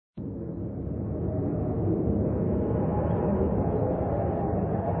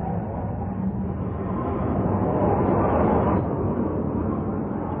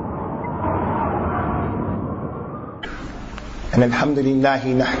الحمد لله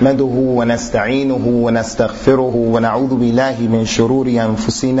نحمده ونستعينه ونستغفره ونعوذ بالله من شرور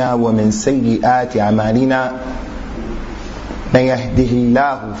أنفسنا ومن سيئات أعمالنا من يهده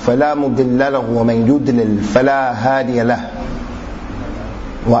الله فلا مضل له ومن يضلل فلا هادي له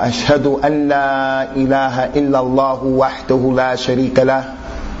وأشهد أن لا إله إلا الله وحده لا شريك له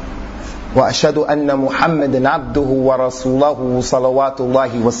وأشهد أن محمدا عبده ورسوله صلوات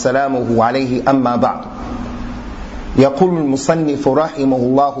الله وسلامه عليه أما بعد. يقول المصنف رحمه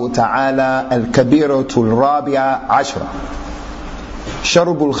الله تعالى: الكبيرة الرابعة عشرة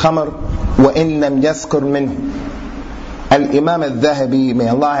شرب الخمر وإن لم يسكر منه. Al-Imam al-Dhahabi, may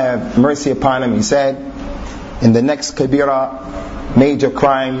Allah have mercy upon him, he said, in the next kabira, major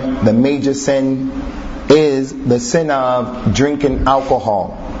crime, the major sin is the sin of drinking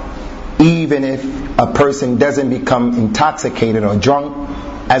alcohol, even if a person doesn't become intoxicated or drunk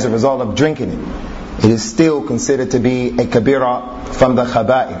as a result of drinking it. It is still considered to be a kabira from the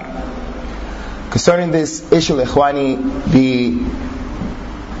khaba'ir. Concerning this issue, ikhwani, the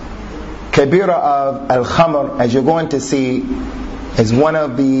kabira of al-khamr, as you're going to see, is one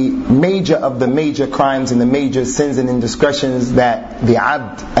of the major crimes and the major sins and indiscretions that the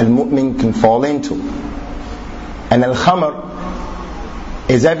abd al-mu'min can fall into. And al-khamr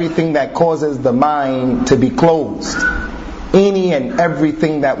is everything that causes the mind to be closed. Any and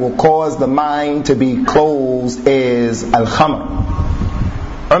everything that will cause the mind to be closed is al-khamr.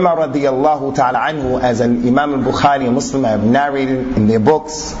 Umar radiyallahu ta'ala anhu, as Imam al-Bukhari and Muslim have narrated in their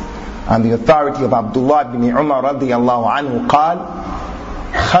books on the authority of Abdullah ibn Umar radiyallahu anhu, قال: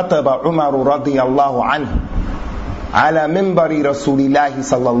 خطب عمر رضي الله عنه على منبر رسول الله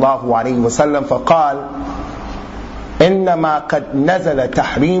صلى الله عليه وسلم فقال: إنما قد نزل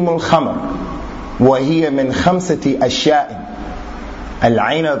تحريم الخمر وهي من 5 أشياء: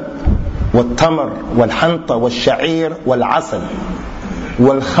 العنب والتمر والحنطة والشعير والعسل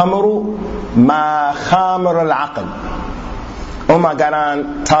والخمر ما خامر العقل. Umar got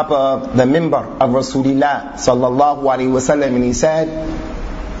on top of the minbar of Rasulullah sallallahu alaihi wasallam and he said,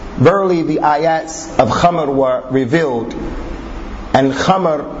 verily the ayats of khamr were revealed, and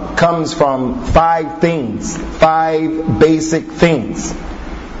khamr comes from 5 things, 5 basic things.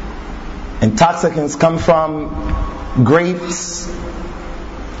 Intoxicants come from grapes,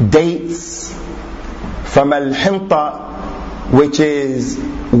 dates, from al-hinta, which is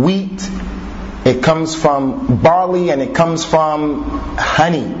wheat, it comes from barley, and it comes from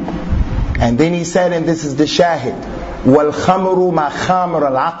honey. And then he said, and this is the shahid, وَالْخَمْرُ مَا خَامَرَ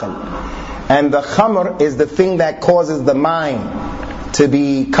الْعَقْلِ. And the khamr is the thing that causes the mind to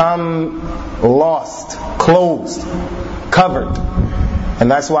become lost, closed, covered. And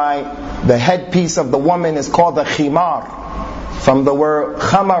that's why the headpiece of the woman is called the khimar, from the word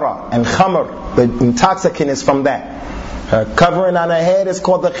khamara, and khamr, the intoxicant, is from that. Her covering on her head is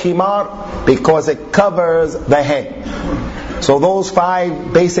called the khimar because it covers the head. So those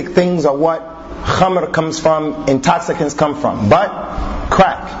 5 basic things are what khamr comes from, intoxicants come from. But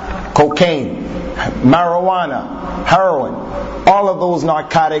crack, cocaine, marijuana, heroin, all of those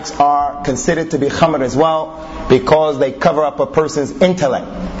narcotics are considered to be khamr as well, because they cover up a person's intellect.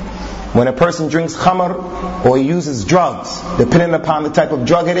 When a person drinks khamr or he uses drugs, depending upon the type of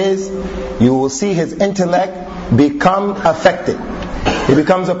drug it is, you will see his intellect become affected. He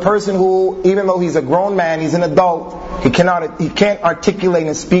becomes a person who, even though he's a grown man, he's an adult, he can't articulate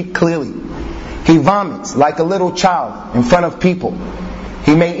and speak clearly. He vomits like a little child in front of people.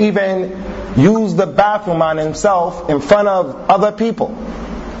 He may even use the bathroom on himself in front of other people.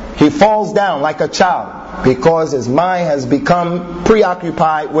 He falls down like a child because his mind has become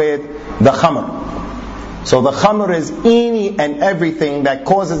preoccupied with the khamr. So the khamr is any and everything that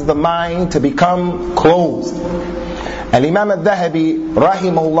causes the mind to become closed. And Imam al-Dhahabi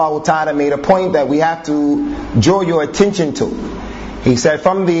rahimahullah ta'ala made a point that we have to draw your attention to. He said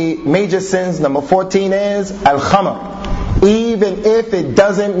from the major sins, number 14 is al-khamr, even if it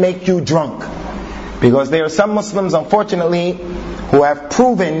doesn't make you drunk. Because there are some Muslims, unfortunately, who have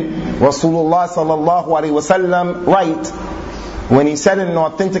proven Rasulullah sallallahu alaihi wasallam right when he said in an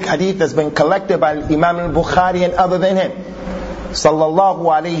authentic hadith that's been collected by Imam al-Bukhari and other than him, sallallahu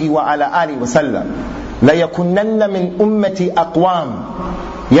alaihi wa ala alihi wasallam, لَيَكُنَّنَّ مِنْ أُمَّتِ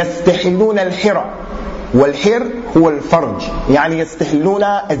أَقْوَامٍ يَسْتَحِلُّونَ الْحِرَةَ. والحر هو الفرج، يعني يستحلون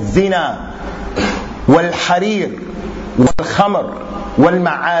الزنا والحرير والخمر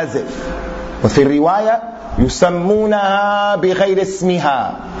والمعازف. وفي الرواية يسمونها بغير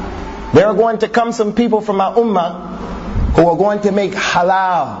اسمها. There are going to come some people from our ummah who are going to make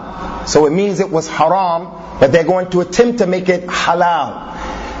halal. So it means it was haram, but they're going to attempt to make it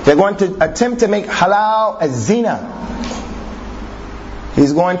halal. They're going to attempt to make halal as zina.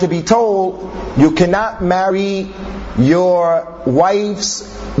 He's going to be told, you cannot marry your wife's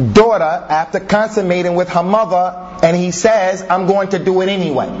daughter after consummating with her mother, and he says, I'm going to do it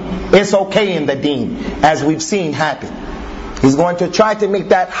anyway. It's okay in the deen, as we've seen happen. He's going to try to make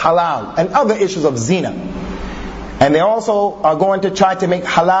that halal, and other issues of zina. And they also are going to try to make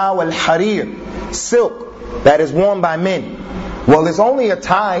halal al-harir, silk, that is worn by men. Well, it's only a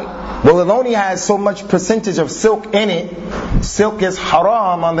tie. Well, it only has so much percentage of silk in it. Silk is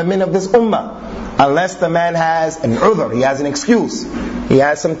haram on the men of this ummah, unless the man has an udhr, he has an excuse. He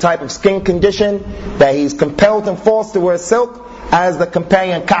has some type of skin condition that he's compelled and forced to wear silk, as the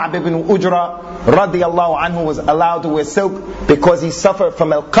companion Ka'b ibn Ujra radiyallahu anhu was allowed to wear silk because he suffered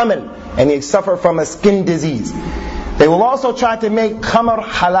from al-qamal, and he suffered from a skin disease. They will also try to make khamr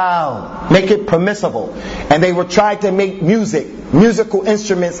halal, make it permissible. And they will try to make musical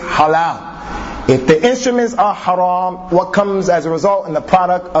instruments halal. If the instruments are haram, what comes as a result in the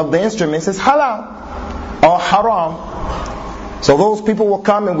product of the instruments is halal or haram. So those people will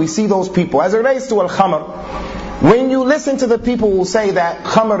come, and we see those people. As it relates to al-khamr, when you listen to the people who say that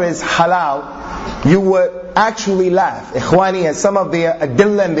khamr is halal, you would actually laugh, ikhwani, at some of their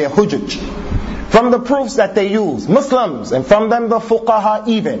adillah and their hujaj. From the proofs that they use, Muslims, and from them the fuqaha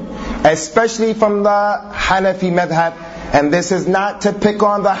even, especially from the Hanafi madhab. And this is not to pick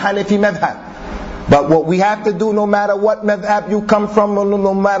on the Hanafi madhab, but what we have to do, no matter what madhab you come from,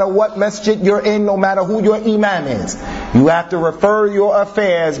 no matter what masjid you're in, no matter who your imam is, you have to refer your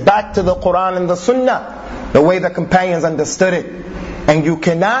affairs back to the Quran and the Sunnah, the way the companions understood it. And you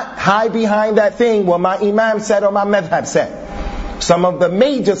cannot hide behind that thing, what my imam said or my madhab said. Some of the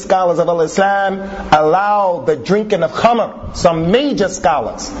major scholars of al-Islam allow the drinking of khamr, some major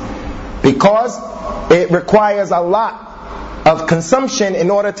scholars, because it requires a lot of consumption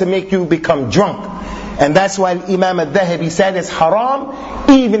in order to make you become drunk. And that's why Imam al-Dhahabi said it's haram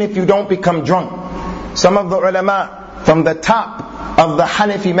even if you don't become drunk. Some of the ulama from the top of the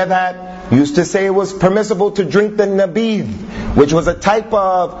Hanafi madhab used to say it was permissible to drink the nabidh, which was a type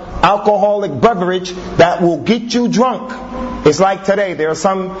of alcoholic beverage that will get you drunk. It's like today, there are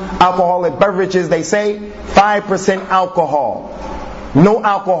some alcoholic beverages, they say 5% alcohol, no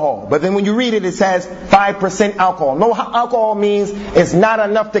alcohol. But then when you read it, it says 5% alcohol. No alcohol means it's not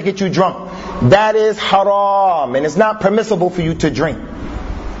enough to get you drunk. That is haram, and it's not permissible for you to drink.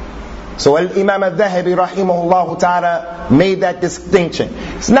 So Imam al-Dhahabi rahimahullah ta'ala made that distinction.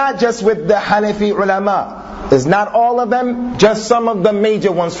 It's not just with the Hanafi ulama. It's not all of them, just some of the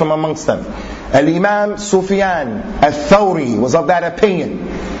major ones from amongst them. Al-Imam Sufyan al-Thawri was of that opinion.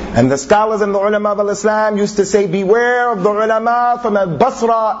 And the scholars and the ulama of Islam used to say, beware of the ulama from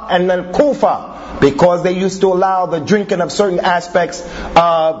al-Basra and al-Kufa, because they used to allow the drinking of certain aspects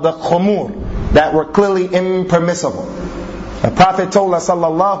of the khumur that were clearly impermissible. The Prophet told us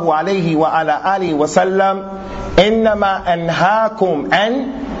sallallahu alayhi wa ala alihi wa sallam, إِنَّمَا أَنْهَاكُمْ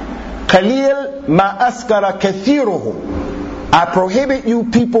أَنْ قَلِيلٍ مَا أَسْكَرَ كَثِيرُهُ. I prohibit you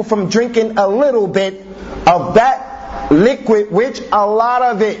people from drinking a little bit of that liquid, which a lot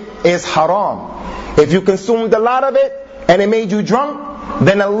of it is haram. If you consumed a lot of it and it made you drunk,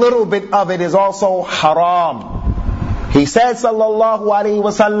 then a little bit of it is also haram. He said sallallahu alaihi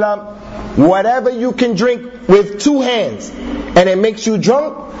wasallam, whatever you can drink with two hands and it makes you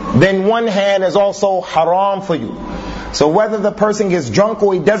drunk, then one hand is also haram for you. So whether the person gets drunk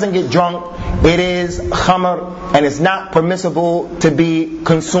or he doesn't get drunk, it is khamr, and it's not permissible to be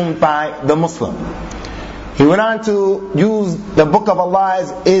consumed by the Muslim. He went on to use the book of Allah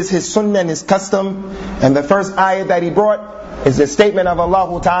as is his sunnah and his custom. And the first ayah that he brought is the statement of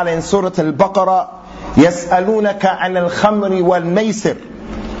Allah Ta'ala in Surah Al-Baqarah, يَسْأَلُونَكَ عَنَ الْخَمْرِ وَالْمَيْسِرِ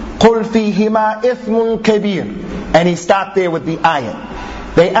قُلْ فِيهِمَا إِثْمٌ كَبِيرٌ. And he stopped there with the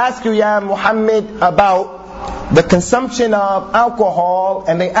ayah. They ask you, Ya Muhammad, about the consumption of alcohol,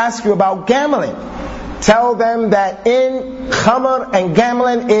 and they ask you about gambling. Tell them that in khamr and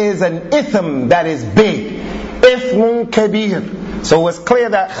gambling is an ithm that is big. Ithmun kabir. So it's clear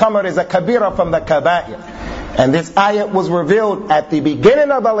that khamr is a kabira from the kaba'ir. And this ayat was revealed at the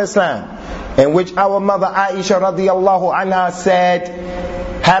beginning of al-Islam, in which our mother Aisha radiyallahu anha said,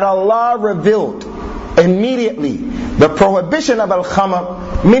 had Allah revealed immediately the prohibition of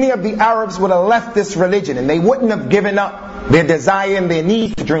al-khamr, many of the Arabs would have left this religion and they wouldn't have given up their desire and their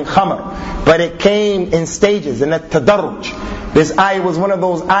need to drink khamr. But it came in stages, in a tadarruj. This ayah was one of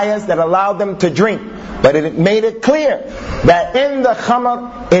those ayahs that allowed them to drink, but it made it clear that in the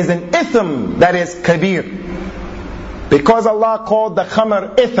khamr is an ithm that is kabir. Because Allah called the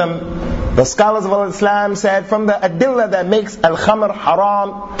khamr ithm, the scholars of Islam said from the adillah that makes al-khamr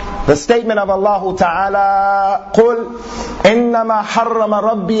haram, the statement of Allah Ta'ala, قُلْ إِنَّمَا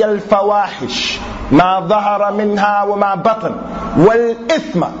حَرَّمَ رَبِّيَ الْفَوَاحِشِ مَا ظَهَرَ مِنْهَا وَمَا بَطَنَ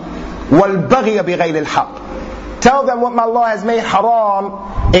وَالْإِثْمَ وَالْبَغْيَ بِغَيْرِ الْحَقِّ. Tell them what my Lord has made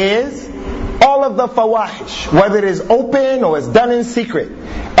haram is all of the fawahish, whether it is open or is done in secret,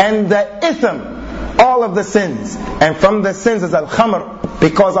 and the ithm, all of the sins. And from the sins is al-khamr,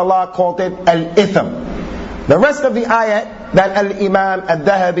 because Allah called it al-ithm. The rest of the ayat that Al-Imam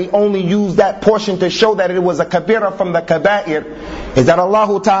Al-Dhahabi only used that portion to show that it was a kabira from the kaba'ir is that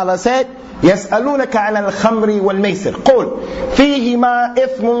Allah Ta'ala said, يَسْأَلُونَكَ عَلَى الْخَمْرِ وَالْمَيْسِرِ قُلْ فِيهِمَا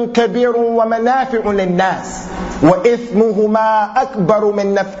إِثْمٌ كَبِيرٌ وَمَنَافِعٌ لِلنَّاسِ وَإِثْمُهُمَا أَكْبَرُ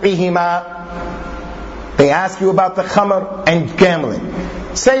مِنْ نَفْعِهِمَا. They ask you about the khamr and gambling.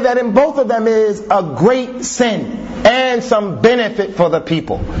 Say that in both of them is a great sin and some benefit for the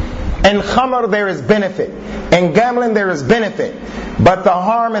people. In khamr there is benefit. In gambling there is benefit. But the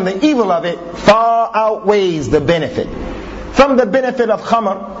harm and the evil of it far outweighs the benefit. From the benefit of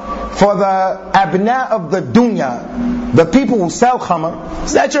khamr, for the abna of the dunya, the people who sell khamr,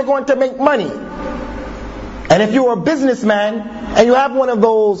 is that you're going to make money. And if you're a businessman and you have one of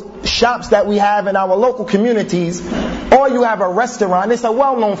those shops that we have in our local communities, or you have a restaurant, it's a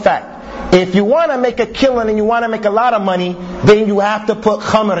well-known fact. If you want to make a killing and you want to make a lot of money, then you have to put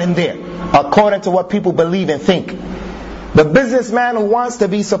khamr in there, according to what people believe and think. The businessman who wants to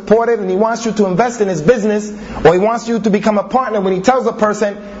be supported and he wants you to invest in his business, or he wants you to become a partner, when he tells a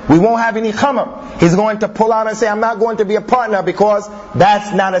person, we won't have any khamr, he's going to pull out and say, I'm not going to be a partner because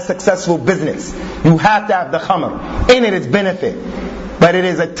that's not a successful business. You have to have the khamr. In it is benefit, but it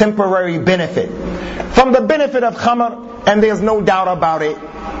is a temporary benefit. From the benefit of khamr, and there's no doubt about it,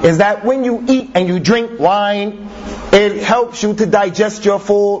 is that when you eat and you drink wine, it helps you to digest your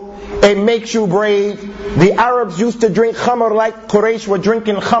food. It makes you brave. The Arabs used to drink khamr like Quraysh were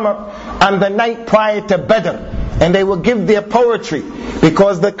drinking khamr on the night prior to Badr. And they would give their poetry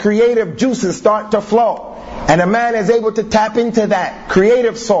because the creative juices start to flow. And a man is able to tap into that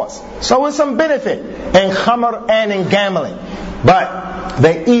creative source. So it's some benefit in khamr and in gambling. But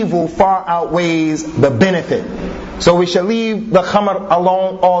the evil far outweighs the benefit. So we shall leave the khamr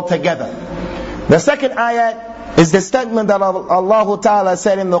alone altogether. The second ayat is the statement that Allah Ta'ala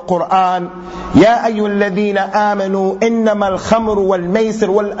said in the Quran, يَا أَيُّهَا الَّذِينَ آمَنُوا إِنَّمَا الْخَمْرُ وَالْمَيْسِرُ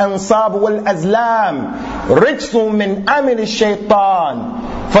وَالْأَنصَابُ وَالْأَزْلَامُ رِجْسٌ مِّنْ عَمَلِ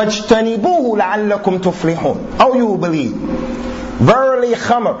الشَّيْطَانِ فَاجْتَنِبُوهُ لَعَلَّكُمْ تُفْلِحُونَ. Oh, you believe. Verily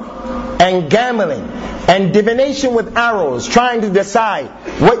khamr and gambling and divination with arrows, trying to decide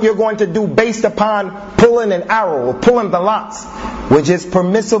what you're going to do based upon pulling an arrow or pulling the lots, which is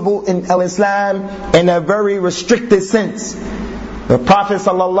permissible in Islam in a very restricted sense. The Prophet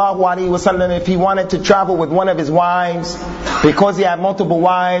ﷺ, if he wanted to travel with one of his wives, because he had multiple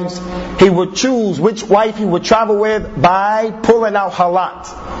wives, he would choose which wife he would travel with by pulling out her lot.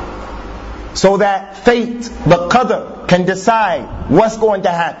 So that fate, the qadr, can decide what's going to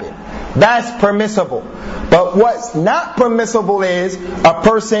happen. That's permissible. But what's not permissible is a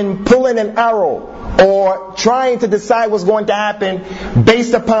person pulling an arrow or trying to decide what's going to happen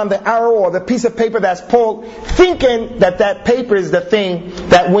based upon the arrow or the piece of paper that's pulled, thinking that that paper is the thing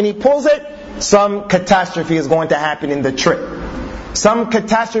that when he pulls it, some catastrophe is going to happen in the trip. Some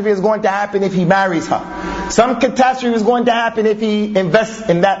catastrophe is going to happen if he marries her. Some catastrophe is going to happen if he invests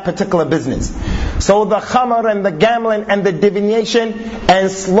in that particular business. So the khamr and the gambling and the divination and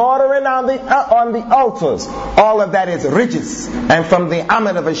slaughtering on the altars, all of that is rijis and from the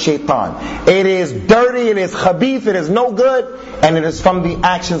amal of a shaitan. It is dirty, it is khabith, it is no good, and it is from the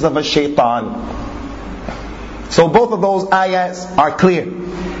actions of a shaitan. So both of those ayats are clear.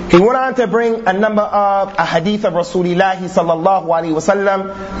 He went on to bring a number of ahadith of Rasulullah sallallahu alaihi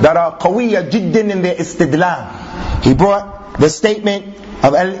wasallam that are qawiyya jiddan in their istidlal. He brought the statement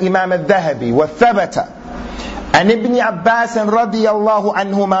of Al-Imam Al-Dhahabi wa thabata an Ibn Abbas radiyallahu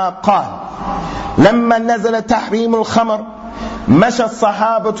anhuma qala lamma nazala tahrim al-khamr masha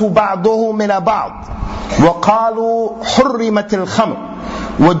as-sahabatu ba'duhum min ba'd wa qalu hurrimat al-khamr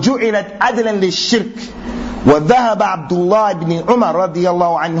wa ju'ilat adlan lish-shirk. وذهب عبد الله بن عمر رضي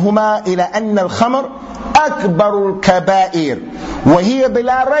الله عنهما إلى أن الخمر أكبر الكبائر وهي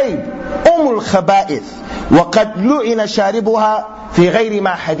بلا ريب الخبائث وقد لعن شاربها في غير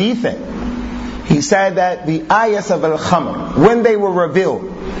ما حديث. He said that the ayahs of al-khamr, when they were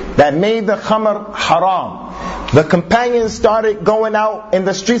revealed, that made the khamr haram, the companions started going out in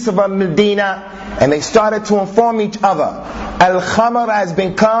the streets of Medina and they started to inform each other, al-khamr has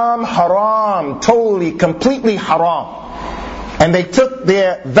become haram, totally, completely haram. And they took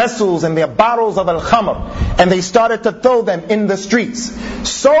their vessels and their bottles of al-khamr and they started to throw them in the streets.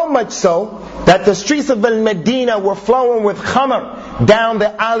 So much so that the streets of Al-Medina were flowing with khamr down the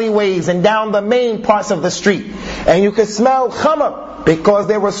alleyways and down the main parts of the street. And you could smell khamr because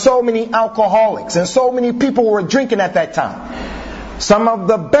there were so many alcoholics and so many people were drinking at that time. Some of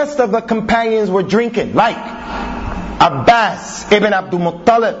the best of the companions were drinking, like Abbas ibn Abdul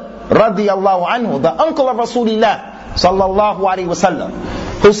Muttalib radiyallahu anhu, the uncle of Rasulullah sallallahu alaihi wasallam,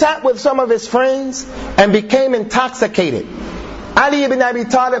 who sat with some of his friends and became intoxicated. Ali ibn Abi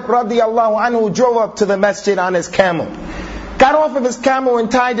Talib radiyallahu anhu drove up to the masjid on his camel, got off of his camel and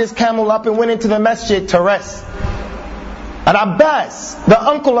tied his camel up and went into the masjid to rest. And Abbas, the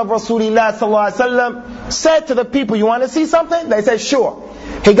uncle of Rasulullah sallallahu alaihi wasallam, said to the people, "You want to see something?" They said, "Sure."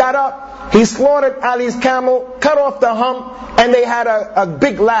 He got up, he slaughtered Ali's camel, cut off the hump, and they had a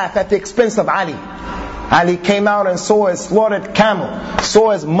big laugh at the expense of Ali. Ali came out and saw his slaughtered camel,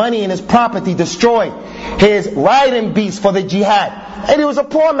 saw his money and his property destroyed, his riding beast for the jihad. And he was a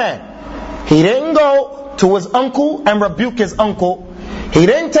poor man. He didn't go to his uncle and rebuke his uncle. He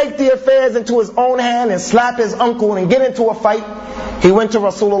didn't take the affairs into his own hand and slap his uncle and get into a fight. He went to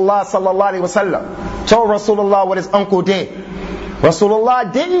Rasulullah sallallahu alaihi wasallam, told Rasulullah what his uncle did.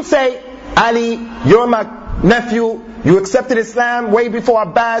 Rasulullah didn't say, "Ali, you're my nephew, you accepted Islam way before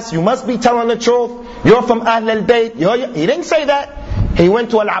Abbas, you must be telling the truth, you're from Ahl al-Bayt." He didn't say that. He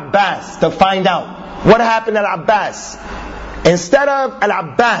went to Al-Abbas to find out what happened to Al-Abbas. Instead of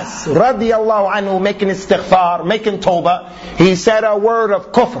Al-Abbas radiyallahu anhu making istighfar, making tawbah, he said a word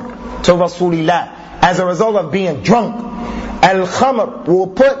of kufr to Rasulullah as a result of being drunk. Al-Khamr will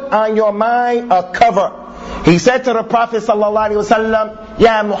put on your mind a cover. He said to the Prophet sallallahu alaihi wasallam,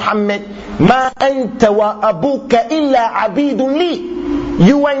 "Ya Muhammad, ma anta wa abuka illa abidun li."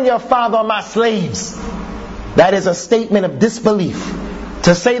 You and your father are my slaves. That is a statement of disbelief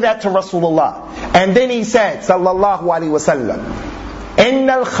to say that to Rasulullah. And then he said sallallahu alaihi wasallam,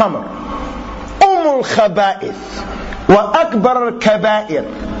 "Inna al-khamr umul khaba'ith wa akbar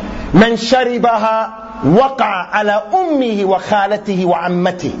al-kaba'ir man sharibaha waqa'a ala ummihi wa khalatihi wa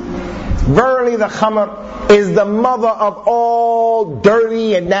ammatihi." Verily the khamr is the mother of all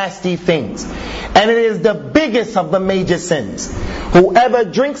dirty and nasty things, and it is the biggest of the major sins. Whoever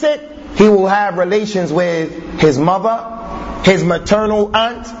drinks it, he will have relations with his mother, his maternal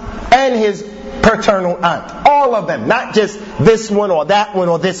aunt, and his paternal aunt. All of them, not just this one or that one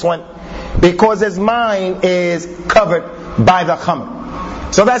or this one, because his mind is covered by the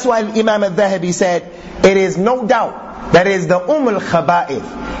khamr. So that's why Imam al-Dhahabi said, it is no doubt that is the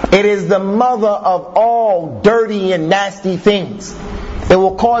al-Khaba'ith. It is the mother of all dirty and nasty things. It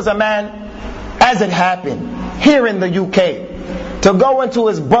will cause a man, as it happened here in the UK, to go into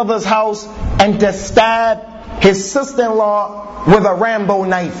his brother's house and to stab his sister-in-law with a Rambo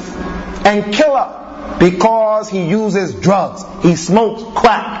knife and kill her because he uses drugs. He smokes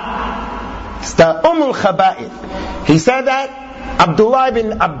crack. It's the al-Khaba'ith. He said that Abdullah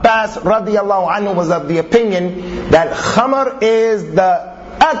ibn Abbas radiyallahu anhu was of the opinion that khamr is the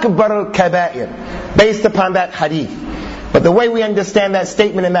akbar al-kaba'ir, based upon that hadith. But the way we understand that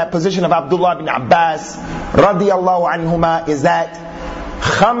statement in that position of Abdullah ibn Abbas radiyallahu anhuma is that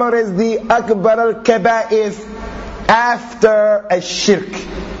khamr is the akbar al-kaba'ir after a-shirk.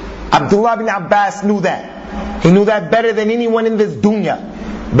 Abdullah ibn Abbas knew that. He knew that better than anyone in this dunya,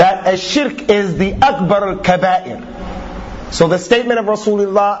 that a-shirk is the akbar al-kaba'ir. So the statement of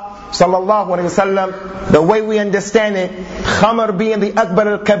Rasulullah sallallahu alaihi wasallam, the way we understand it, khamr being the akbar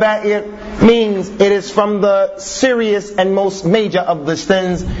al-kaba'ir, means it is from the serious and most major of the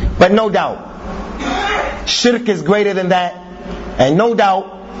sins. But no doubt, shirk is greater than that, and no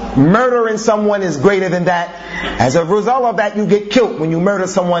doubt, murdering someone is greater than that. As a result of that, you get killed when you murder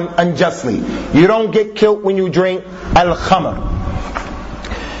someone unjustly. You don't get killed when you drink al-khamr.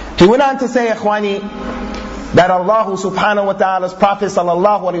 He went on to say, ikhwani, that Allah subhanahu wa ta'ala's Prophet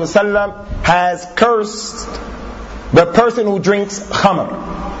sallallahu alaihi wasallam has cursed the person who drinks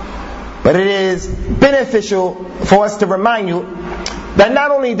khamr. But it is beneficial for us to remind you that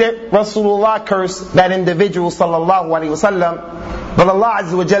not only did Rasulullah curse that individual sallallahu alaihi wasallam, but Allah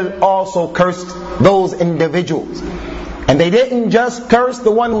Azza wa Jal also cursed those individuals. And they didn't just curse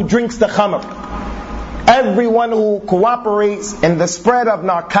the one who drinks the khamr. Everyone who cooperates in the spread of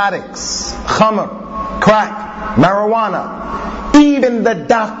narcotics, khamr, crack, marijuana, even the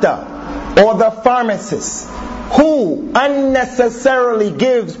doctor or the pharmacist who unnecessarily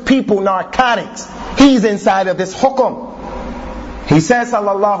gives people narcotics, he's inside of this hukum. He says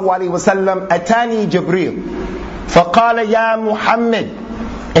sallallahu alaihi wasallam, "Atani Jibril, faqala ya Muhammad,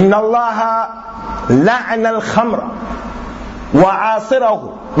 inna Allah la'ana al-khamra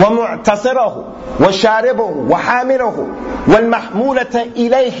وعاصره ومعتصره وشاربه وحامله والمحمولة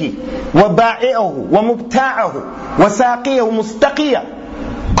إليه وبائعه ومبتاعه وساقيه مستقيه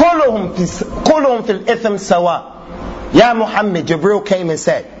كلهم في الإثم سواء. Ya Muhammad, Jibril came and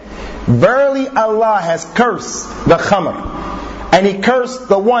said, verily Allah has cursed the khamr, and He cursed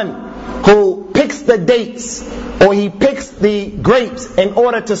the one who picks the dates, or he picks the grapes in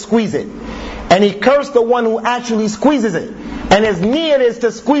order to squeeze it. And He cursed the one who actually squeezes it, and his need is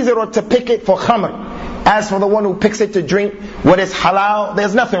to squeeze it or to pick it for khamr. As for the one who picks it to drink what is halal,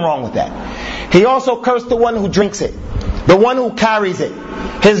 there's nothing wrong with that. He also cursed the one who drinks it, the one who carries it.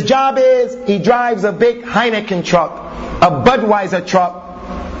 His job is, he drives a big Heineken truck, a Budweiser truck.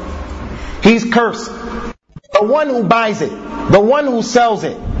 He's cursed. The one who buys it, the one who sells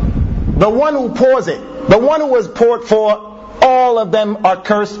it, the one who pours it, the one who is poured for, all of them are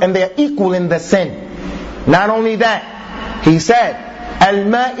cursed and they are equal in the sin. Not only that, he said,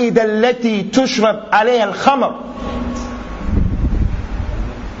 Al-Ma'ida allati tushrab alayha al-khamr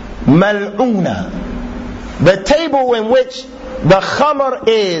mal'una. The table in which the khamr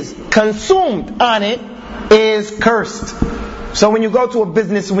is consumed on it is cursed. So when you go to a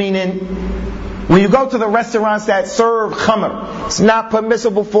business meeting, when you go to the restaurants that serve khamr, it's not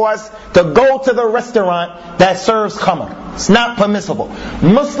permissible for us to go to the restaurant that serves khamr. It's not permissible.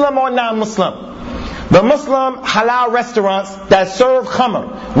 Muslim or non-Muslim. The Muslim halal restaurants that serve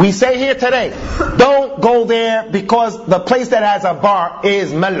khamr, we say here today, don't go there because the place that has a bar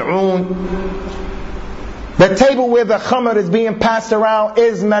is mal'oon. The table where the khamr is being passed around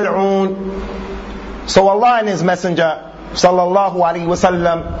is mal'oon. So Allah and His Messenger sallallahu alaihi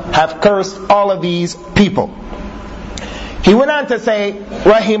wasallam have cursed all of these people. He went on to say,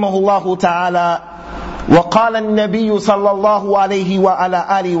 rahimahullahu ta'ala, وقال النبي صلى الله عليه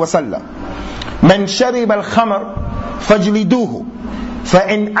وعلى آله وسلم من شرب الخمر فاجلدوه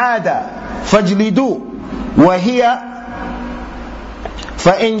فإن عاد فاجلدوه وهي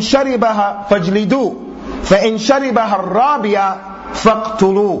فإن شربها فاجلدوه فإن شربها الرابعة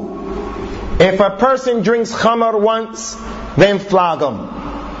فاقتلوه. If a person drinks khamr once, then flog him.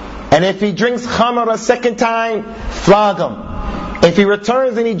 And if he drinks khamr a second time, flog him. If he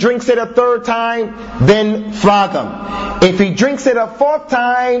returns and he drinks it a third time, then flog him. If he drinks it a fourth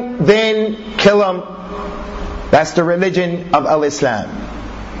time, then kill him. That's the religion of Al-Islam.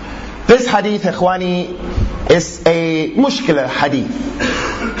 This hadith, ikhwani, is a mushkila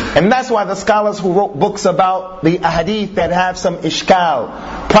hadith. And that's why the scholars who wrote books about the hadith that have some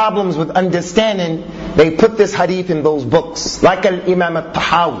ishkal, problems with understanding, they put this hadith in those books. Like Al-Imam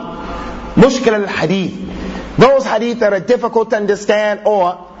Al-Tahawi. Mushkil al-hadith. Those hadith that are difficult to understand,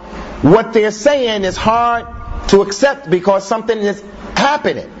 or what they're saying is hard to accept because something is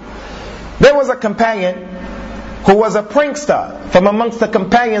happening. There was a companion who was a prankster from amongst the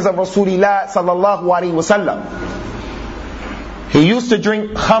companions of Rasulullah sallallahu alaihi wasallam. He used to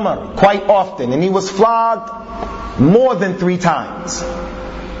drink khamr quite often, and he was flogged more than 3 times.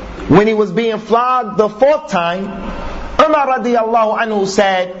 When he was being flogged the 4th time, Umar radiyallahu anhu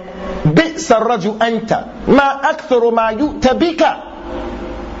said, بئس الرجل أنت ما أكثر ما يؤت بك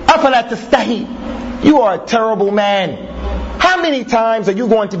أفلا تستحي. You are a terrible man. How many times are you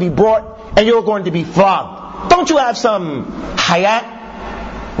going to be brought and you're going to be flogged? Don't you have some hayat?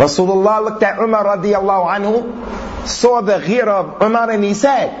 Rasulullah looked at Umar radiyallahu anhu, saw the ghira of Umar, and he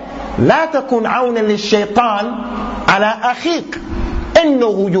said, لا تكن عونا للشيطان على أخيك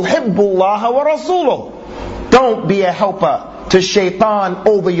إنه يحب الله ورسوله. Don't be a helper to shaitan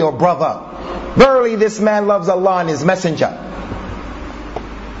over your brother. Verily this man loves Allah and His Messenger.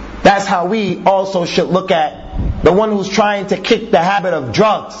 That's how we also should look at the one who's trying to kick the habit of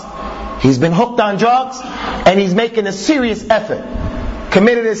drugs. He's been hooked on drugs and he's making a serious effort.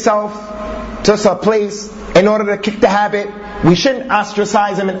 Committed himself to some place in order to kick the habit. We shouldn't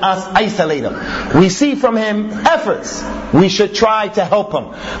ostracize him and isolate him. We see from him efforts. We should try to help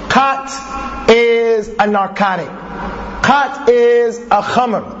him. Khat is a narcotic. Khat is a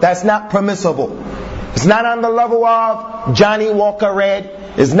khamr. That's not permissible. It's not on the level of Johnny Walker Red.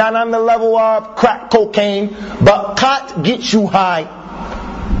 It's not on the level of crack cocaine. But khat gets you high.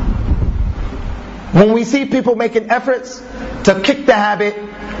 When we see people making efforts to kick the habit,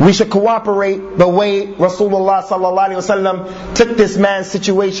 we should cooperate the way Rasulullah sallallahu alaihi wasallam took this man's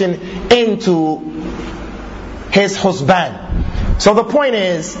situation into his husband. So the point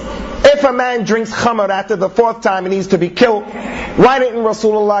is, if a man drinks khamr after the 4th time and needs to be killed, why didn't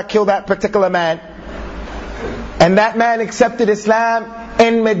Rasulullah kill that particular man? And that man accepted Islam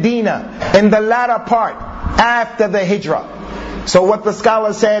in Medina, in the latter part, after the hijrah. So what the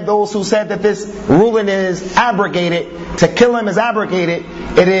scholars said, those who said that this ruling is abrogated, to kill him is abrogated,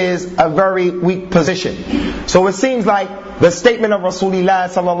 it is a very weak position. So it seems like the statement of Rasulullah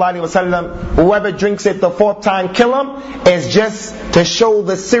sallallahu alaihi wasallam, whoever drinks it the fourth time, kill him, is just to show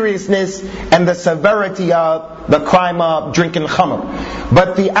the seriousness and the severity of the crime of drinking khamr.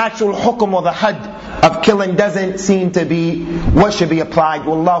 But the actual hukum or the had of killing doesn't seem to be what should be applied.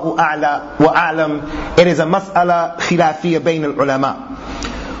 Wallahu a'la wa a'lam. It is a mas'ala khilafiyya bayn al-ulama.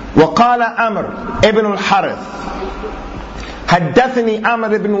 وقال عمرو ابن الحارث حدثني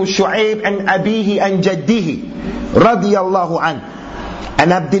عمرو بن شعيب عن أبيه عن جده رضي الله عنه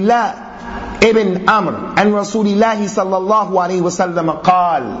عن عبد الله ابن عمرو عن رسول الله صلى الله عليه وسلم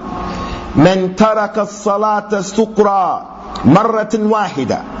قال من ترك الصلاة سكرا مرة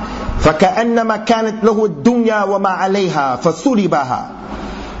واحدة فكأنما كانت له الدنيا وما عليها فسلبها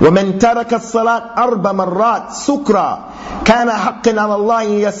ومن ترك الصلاة 4 مرات سكرا كان حقا على الله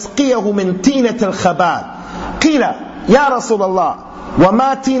يسقيه من طينة الخبال قيل يا رسول الله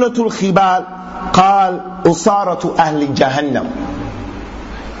وما طينة الخبال قال أصارة أهل جهنم.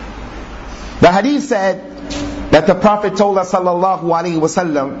 The hadith said that the Prophet told us sallallahu alaihi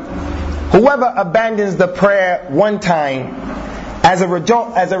wasallam, whoever abandons the prayer one time as a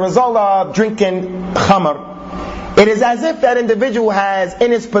result of drinking khamr, it is as if that individual has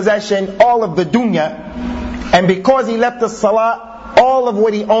in his possession all of the dunya, and because he left the salah, all of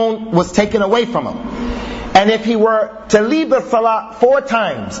what he owned was taken away from him. And if he were to leave the salah 4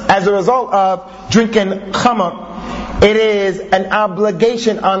 times as a result of drinking khamr, it is an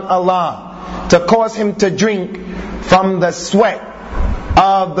obligation on Allah to cause him to drink from the sweat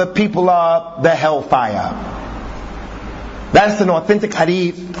of the people of the hellfire. That's an authentic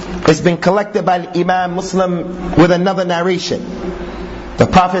hadith. It's been collected by Imam Muslim with another narration. The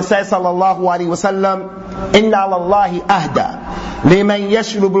Prophet says sallallahu alaihi wasallam, inna alallahi ahda liman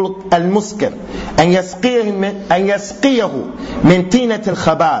yashrub al-muskir an yasqiyahu min tinat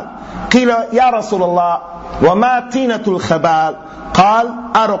al-khabal. Qila ya Rasulullah wa ma tinat al-khabal?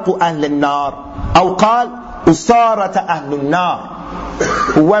 Qal arqu ahli an-nar aw qal usarata ahli an-nar.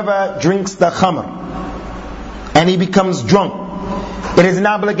 Whoever drinks the khamr and he becomes drunk, it is an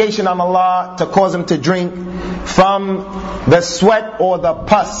obligation on Allah to cause him to drink from the sweat or the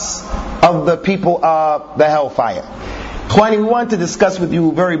pus of the people of the hellfire. Khwani, we want to discuss with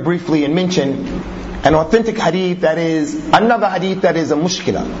you very briefly and mention an authentic hadith that is another hadith that is a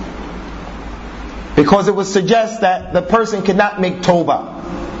mushkila, because it would suggest that the person cannot make tawbah.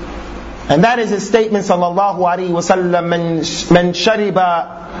 And that is his statement sallallahu alaihi wasallam, man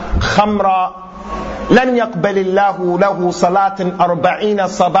shariba khamra لن يقبل الله له صلاة 40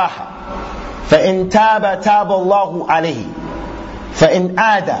 صباحا فإن تاب الله عليه فإن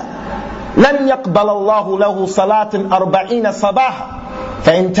عاد لن يقبل الله له صلاة 40 صباحا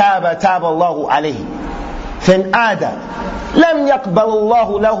فإن تاب الله عليه فإن عاد لم يقبل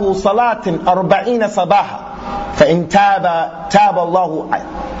الله له صلاة 40 صباحا فإن تاب الله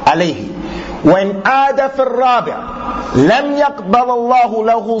عليه وإن عاد في الرابع لم يقبل الله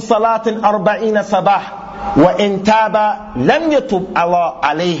له صلاة 40 صباح وإن تاب لم يتب الله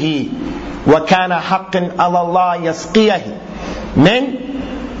عليه وكان حقا على الله يسقيه من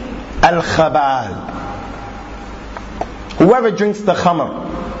الخبال. Whoever drinks the khamr,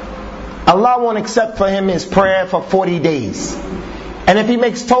 Allah won't accept for him his prayer for 40 days. And if he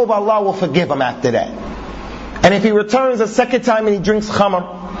makes tawbah, Allah will forgive him after that. And if he returns a second time and he drinks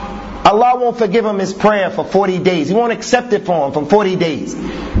khamr, Allah won't forgive him his prayer for 40 days. He won't accept it for him for 40 days.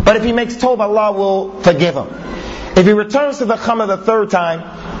 But if he makes tawbah, Allah will forgive him. If he returns to the khamr the 3rd time,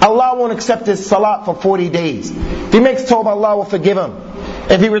 Allah won't accept his salat for 40 days. If he makes tawbah, Allah will forgive him.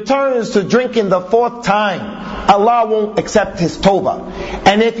 If he returns to drinking the 4th time, Allah won't accept his tawbah.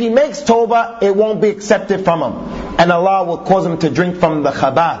 And if he makes tawbah, it won't be accepted from him. And Allah will cause him to drink from the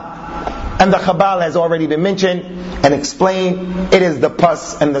khabal. And the khabal has already been mentioned and explained. It is the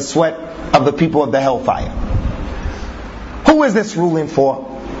pus and the sweat of the people of the hellfire. Who is this ruling for?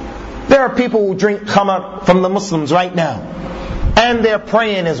 There are people who drink khamr from the Muslims right now, and they're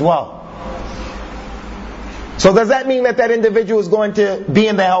praying as well. So does that mean that that individual is going to be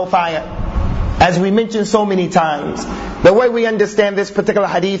in the hellfire? As we mentioned so many times, the way we understand this particular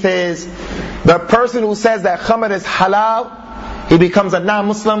hadith is, the person who says that khamr is halal, he becomes a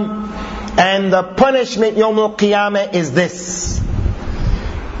non-Muslim, and the punishment Yawm al-Qiyamah is this.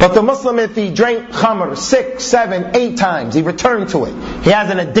 But the Muslim, if he drank khamr 6, 7, 8 times, he returned to it. He has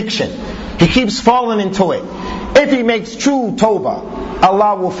an addiction. He keeps falling into it. If he makes true tawbah,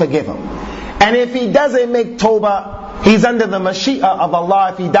 Allah will forgive him. And if he doesn't make tawbah, he's under the mashi'ah of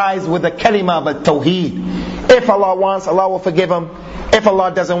Allah if he dies with the kalima of tawheed. If Allah wants, Allah will forgive him. If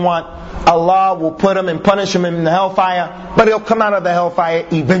Allah doesn't want, Allah will put him and punish him in the hellfire, but he'll come out of the hellfire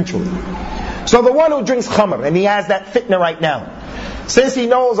eventually. So the one who drinks khamr, and he has that fitna right now, since he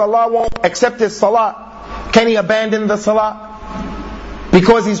knows Allah won't accept his salah, can he abandon the salah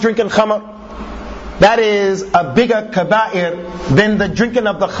because he's drinking khamr? That is a bigger kaba'ir than the drinking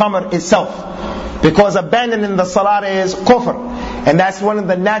of the khamr itself, because abandoning the salah is kufr, and that's one of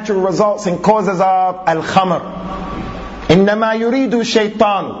the natural results and causes of al-khamr. إنما يريد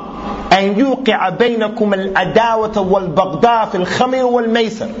الشيطان أن يوقع بينكم العداوة والبغضاء في الخمر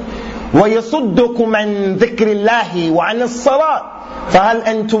والميسر ويصدكم عن ذكر الله وعن الصلاة فهل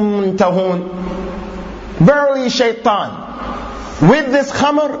أنتم منتهون. Verily shaitan, with this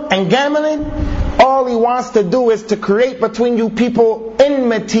khamr and gambling, all he wants to do is to create between you people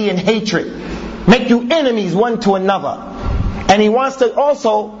enmity and hatred, make you enemies one to another, and he wants to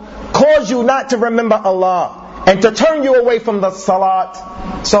also cause you not to remember Allah and to turn you away from the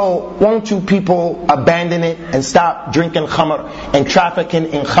salat. So won't you people abandon it and stop drinking khamr and trafficking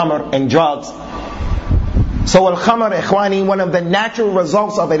in khamr and drugs? So al-khamr, ikhwani, one of the natural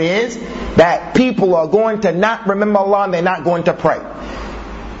results of it is that people are going to not remember Allah and they're not going to pray.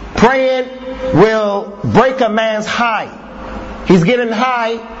 Praying will break a man's high. He's getting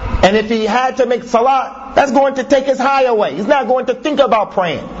high, and if he had to make salat, that's going to take his high away. He's not going to think about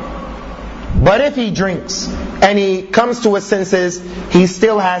praying. But if he drinks and he comes to his senses, he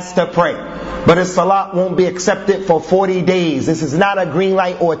still has to pray. But his salat won't be accepted for 40 days. This is not a green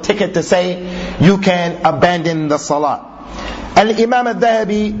light or a ticket to say you can abandon the salat. Al-Imam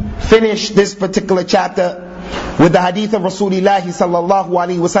al-Dhahabi finished this particular chapter with the hadith of Rasulullah sallallahu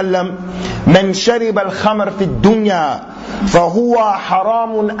alaihi wasallam, "Man sharib al-khamr fi dunya, fahuwa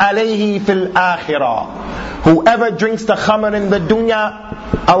haramun alayhi fil akhirah." Whoever drinks the khamr in the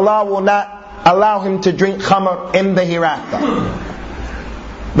dunya, Allah will not allow him to drink khamr in the hereafter.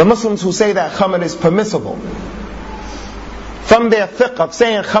 The Muslims who say that khamr is permissible, from their fiqh of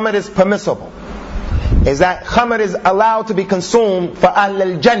saying khamr is permissible, is that khamr is allowed to be consumed for Ahl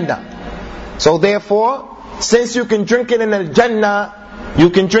al-Jannah. So therefore, since you can drink it in al-Jannah, you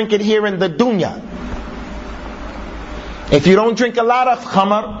can drink it here in the dunya. If you don't drink a lot of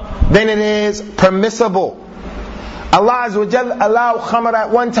khamr, then it is permissible. Allah Azza wa Jal allowed khamr at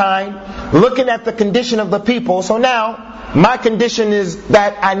one time, looking at the condition of the people. So now, my condition is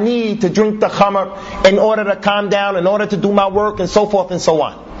that I need to drink the khamr in order to calm down, in order to do my work, and so forth and so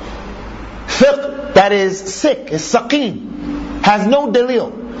on. Fiqh that is sick, is saqim, has no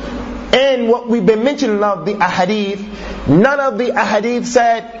dalil. And what we've been mentioning of the ahadith, none of the ahadith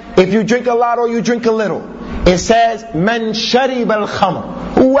said if you drink a lot or you drink a little. It says man sharib al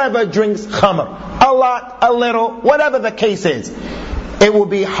khamr, whoever drinks khamr, a lot, a little, whatever the case is, it will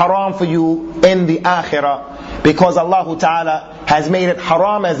be haram for you in the akhirah, because Allah Ta'ala has made it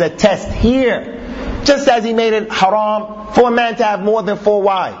haram as a test here, just as He made it haram for a man to have more than 4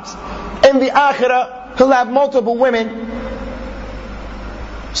 wives. In the akhirah, he'll have multiple women.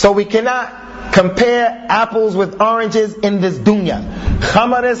 So we cannot compare apples with oranges in this dunya.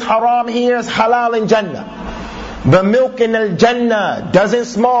 Khamr is haram here, is halal in Jannah. The milk in al-Jannah doesn't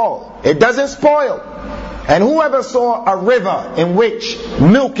smell, it doesn't spoil. And whoever saw a river in which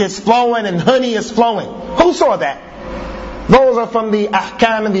milk is flowing and honey is flowing, who saw that? Those are from the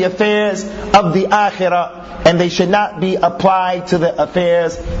ahkam and the affairs of the akhirah, and they should not be applied to the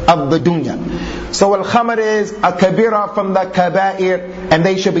affairs of the dunya. So al-khamr is a kabira from the kaba'ir, and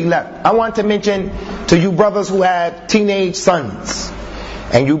they should be left. I want to mention to you brothers who have teenage sons,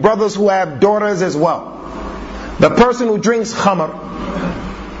 and you brothers who have daughters as well. The person who drinks khamr,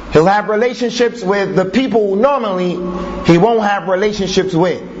 he'll have relationships with the people who normally he won't have relationships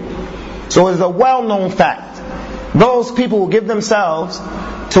with. So it's a well-known fact. Those people who give themselves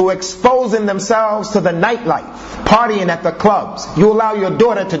to exposing themselves to the nightlife, partying at the clubs, you allow your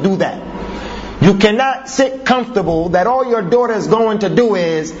daughter to do that. You cannot sit comfortable that all your daughter is going to do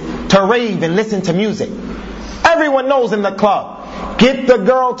is to rave and listen to music. Everyone knows in the club, get the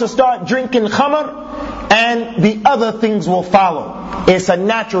girl to start drinking khamr, and the other things will follow. It's a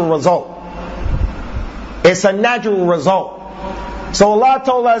natural result. It's a natural result. So Allah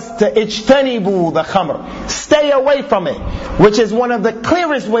told us to ijtanibu the khamr, stay away from it, which is one of the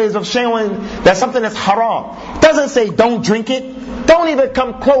clearest ways of showing that something is haram. It doesn't say don't drink it, don't even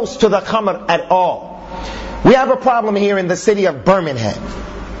come close to the khamr at all. We have a problem here in the city of Birmingham,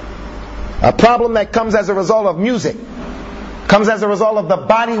 a problem that comes as a result of music, comes as a result of the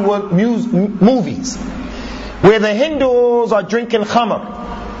Bollywood movies, where the Hindus are drinking khamr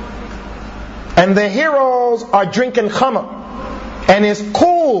and the heroes are drinking khamr. And it's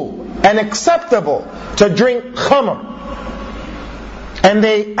cool and acceptable to drink khamr. And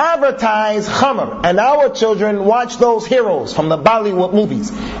they advertise khamr. And our children watch those heroes from the Bollywood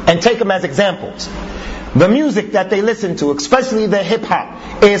movies and take them as examples. The music that they listen to, especially the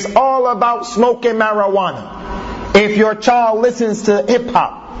hip-hop, is all about smoking marijuana. If your child listens to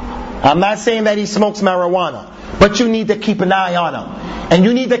hip-hop, I'm not saying that he smokes marijuana, but you need to keep an eye on him. And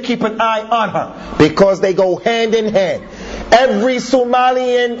you need to keep an eye on her, because they go hand in hand. Every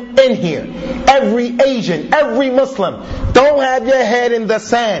Somalian in here, every Asian, every Muslim, don't have your head in the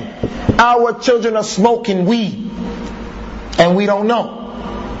sand. Our children are smoking weed, and we don't know.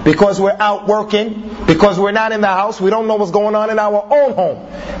 Because we're out working, because we're not in the house, we don't know what's going on in our own home.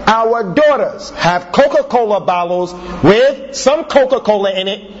 Our daughters have Coca-Cola bottles with some Coca-Cola in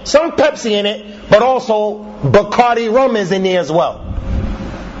it, some Pepsi in it, but also Bacardi rum is in there as well.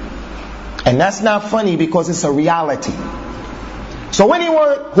 And that's not funny, because it's a reality. So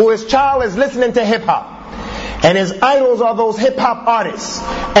anyone whose child is listening to hip-hop, and his idols are those hip-hop artists,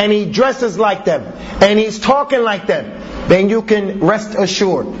 and he dresses like them, and he's talking like them, then you can rest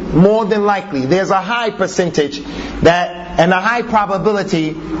assured, more than likely, there's a high percentage that, and a high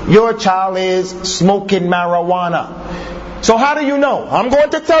probability, your child is smoking marijuana. So how do you know? I'm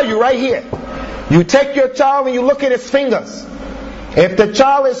going to tell you right here. You take your child and you look at his fingers. If the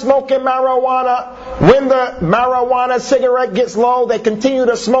child is smoking marijuana, when the marijuana cigarette gets low, they continue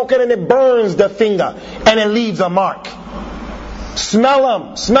to smoke it and it burns the finger and it leaves a mark. Smell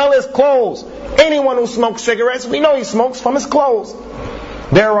him. Smell his clothes. Anyone who smokes cigarettes, we know he smokes from his clothes.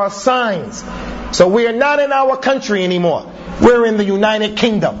 There are signs. So we are not in our country anymore. We're in the United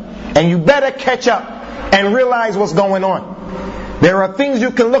Kingdom. And you better catch up and realize what's going on. There are things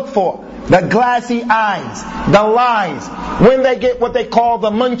you can look for. The glassy eyes, the lies, when they get what they call the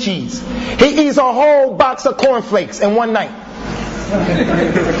munchies. He eats a whole box of cornflakes in one night.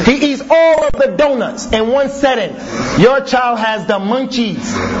 He eats all of the donuts in one setting. Your child has the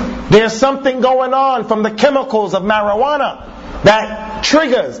munchies. There's something going on from the chemicals of marijuana that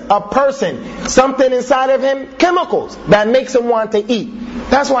triggers a person, something inside of him, chemicals that makes him want to eat.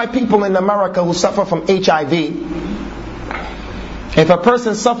 That's why people in America who suffer from HIV, if a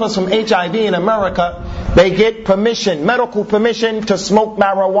person suffers from HIV in America, they get permission, medical permission to smoke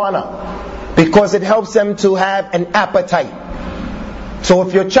marijuana, because it helps them to have an appetite. So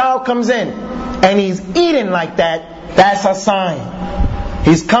if your child comes in and he's eating like that, that's a sign.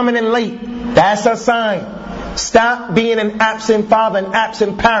 He's coming in late, that's a sign. Stop being an absent father, an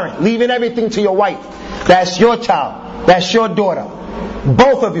absent parent, leaving everything to your wife. That's your child, that's your daughter.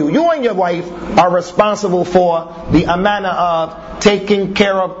 Both of you and your wife, are responsible for the amana of taking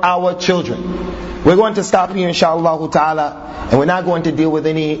care of our children. We're going to stop here, inshaAllah ta'ala, and we're not going to deal with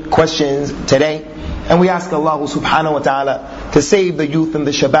any questions today. And we ask Allah subhanahu wa ta'ala to save the youth and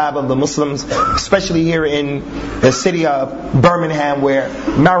the shabab of the Muslims, especially here in the city of Birmingham, where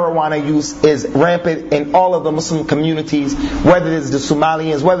marijuana use is rampant in all of the Muslim communities, whether it's the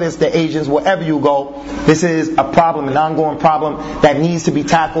Somalians, whether it's the Asians, wherever you go. This is a problem, an ongoing problem that needs to be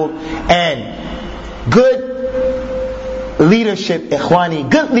tackled. And good leadership, ikhwani,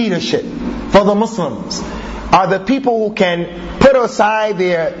 good leadership for the Muslims are the people who can put aside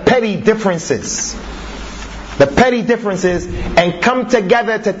their petty differences, and come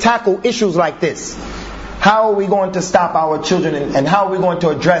together to tackle issues like this. How are we going to stop our children, and how are we going to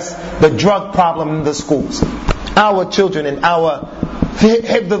address the drug problem in the schools? Our children and our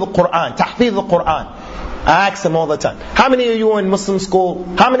hifd al-Quran, tahfidh al-Quran. I ask them all the time, how many of you are in Muslim school?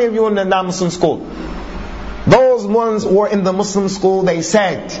 How many of you are in the non-Muslim school? Those ones who were in the Muslim school, they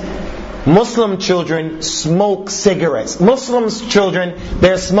said, Muslim children smoke cigarettes. Muslim children,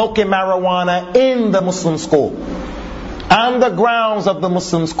 they're smoking marijuana in the Muslim school, on the grounds of the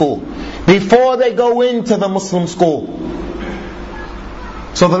Muslim school, before they go into the Muslim school.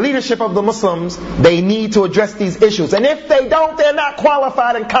 So the leadership of the Muslims, they need to address these issues. And if they don't, they're not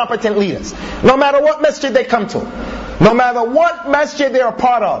qualified and competent leaders. No matter what masjid they come to, no matter what masjid they're a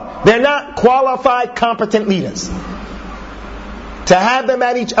part of, they're not qualified, competent leaders. To have them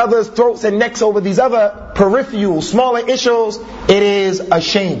at each other's throats and necks over these other peripheral, smaller issues, it is a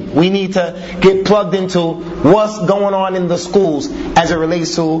shame. We need to get plugged into what's going on in the schools as it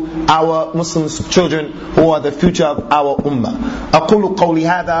relates to our Muslim children who are the future of our ummah. أقول قولي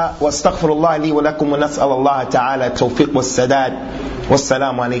هذا واستغفر الله لي ولكم ونسأل الله تعالى التوفيق والسداد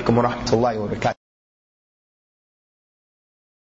والسلام عليكم ورحمة الله وبركاته.